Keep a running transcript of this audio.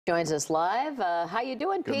Joins us live. How you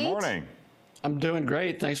doing, Pete? Good morning. I'm doing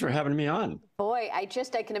great. Thanks for having me on. Boy, I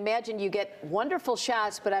can imagine you get wonderful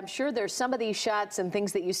shots, but I'm sure there's some of these shots and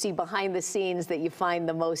things that you see behind the scenes that you find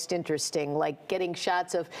the most interesting, like getting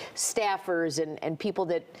shots of staffers and people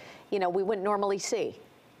that, we wouldn't normally see.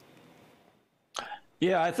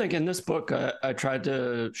 Yeah, I think in this book, I tried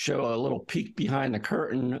to show a little peek behind the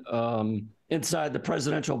curtain inside the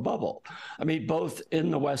presidential bubble. I mean, both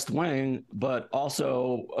in the West Wing, but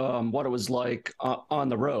also what it was like on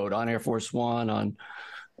the road, on Air Force One, on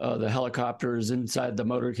the helicopters, inside the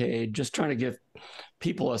motorcade, just trying to give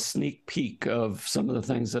people a sneak peek of some of the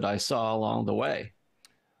things that I saw along the way.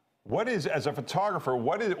 What is, as a photographer,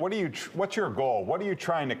 what's your goal? What are you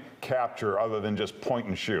trying to capture other than just point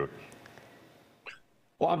and shoot?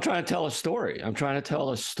 Well, I'm trying to tell a story. I'm trying to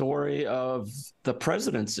tell a story of the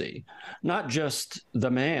presidency, not just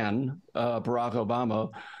the man, Barack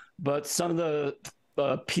Obama, but some of the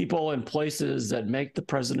people and places that make the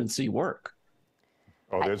presidency work.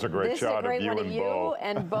 Oh, there's a great shot of you and Bo.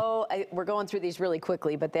 And Bo, we're going through these really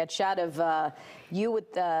quickly, but that shot of you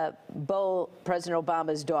with Bo, President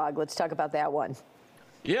Obama's dog, let's talk about that one.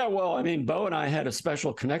 Yeah, well, I mean, Bo and I had a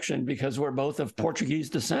special connection because we're both of Portuguese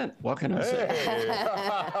descent. What can I say?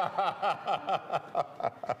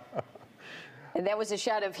 And that was a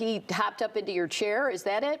shot of he hopped up into your chair. Is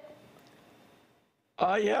that it?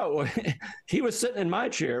 Yeah, well, he was sitting in my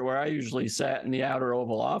chair where I usually sat in the outer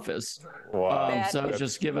Oval Office. Wow. So I was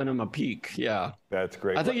just giving him a peek. Yeah. That's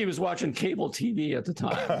great. I think he was watching cable TV at the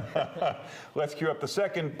time. Let's cue up. The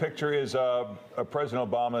second picture is President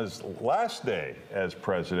Obama's last day as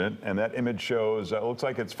president, and that image shows, it looks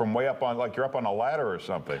like it's from way up on, like you're up on a ladder or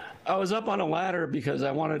something. I was up on a ladder because I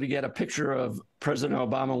wanted to get a picture of President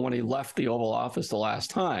Obama when he left the Oval Office the last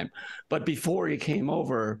time. But before he came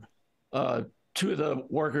over, two of the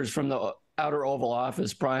workers from the outer Oval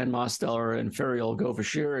Office, Brian Mosteller and Ferial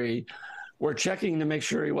Govashiri, were checking to make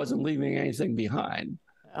sure he wasn't leaving anything behind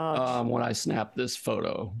when I snapped this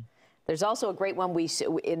photo. There's also a great one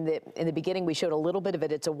in the beginning. We showed a little bit of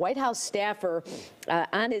it. It's a White House staffer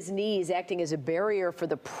on his knees, acting as a barrier for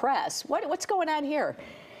the press. What's going on here?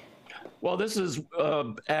 Well, this is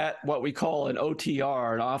at what we call an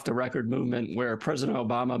OTR, an off-the-record movement, where President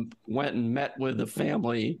Obama went and met with the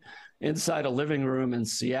family inside a living room in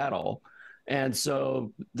Seattle. And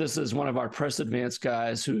so this is one of our press advance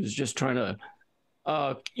guys who's just trying to,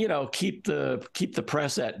 keep the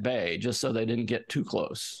press at bay, just so they didn't get too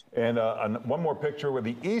close. And one more picture with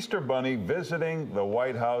the Easter Bunny visiting the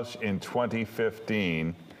White House in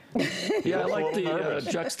 2015. Yeah, I like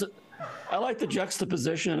I like the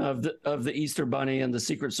juxtaposition of the Easter Bunny and the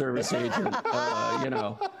Secret Service agent.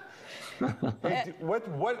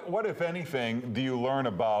 What, if anything, do you learn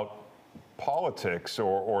about politics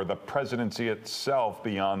or the presidency itself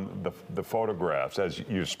beyond the photographs, as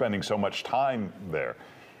you're spending so much time there?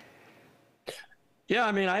 Yeah,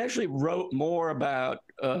 I mean, I actually wrote more about,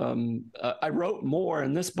 I wrote more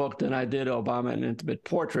in this book than I did Obama: An Intimate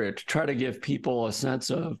Portrait, to try to give people a sense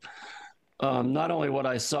of not only what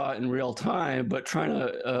I saw in real time, but trying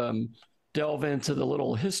to delve into the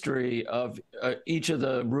little history of each of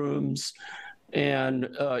the rooms and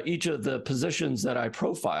each of the positions that I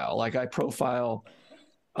profile. Like I profile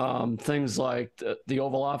things like the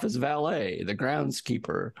Oval Office valet, the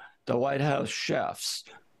groundskeeper, the White House chefs,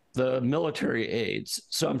 the military aides.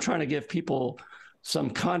 So I'm trying to give people some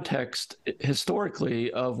context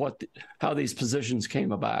historically of how these positions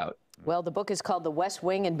came about. Well, the book is called The West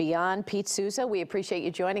Wing and Beyond. Pete Souza, we appreciate you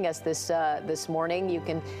joining us this morning. You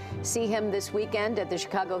can see him this weekend at the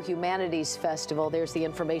Chicago Humanities Festival. There's the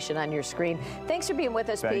information on your screen. Thanks for being with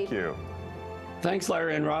us, Pete. Thank you. Thanks,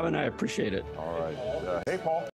 Larry and Robin. I appreciate it. All right. Hey, Paul.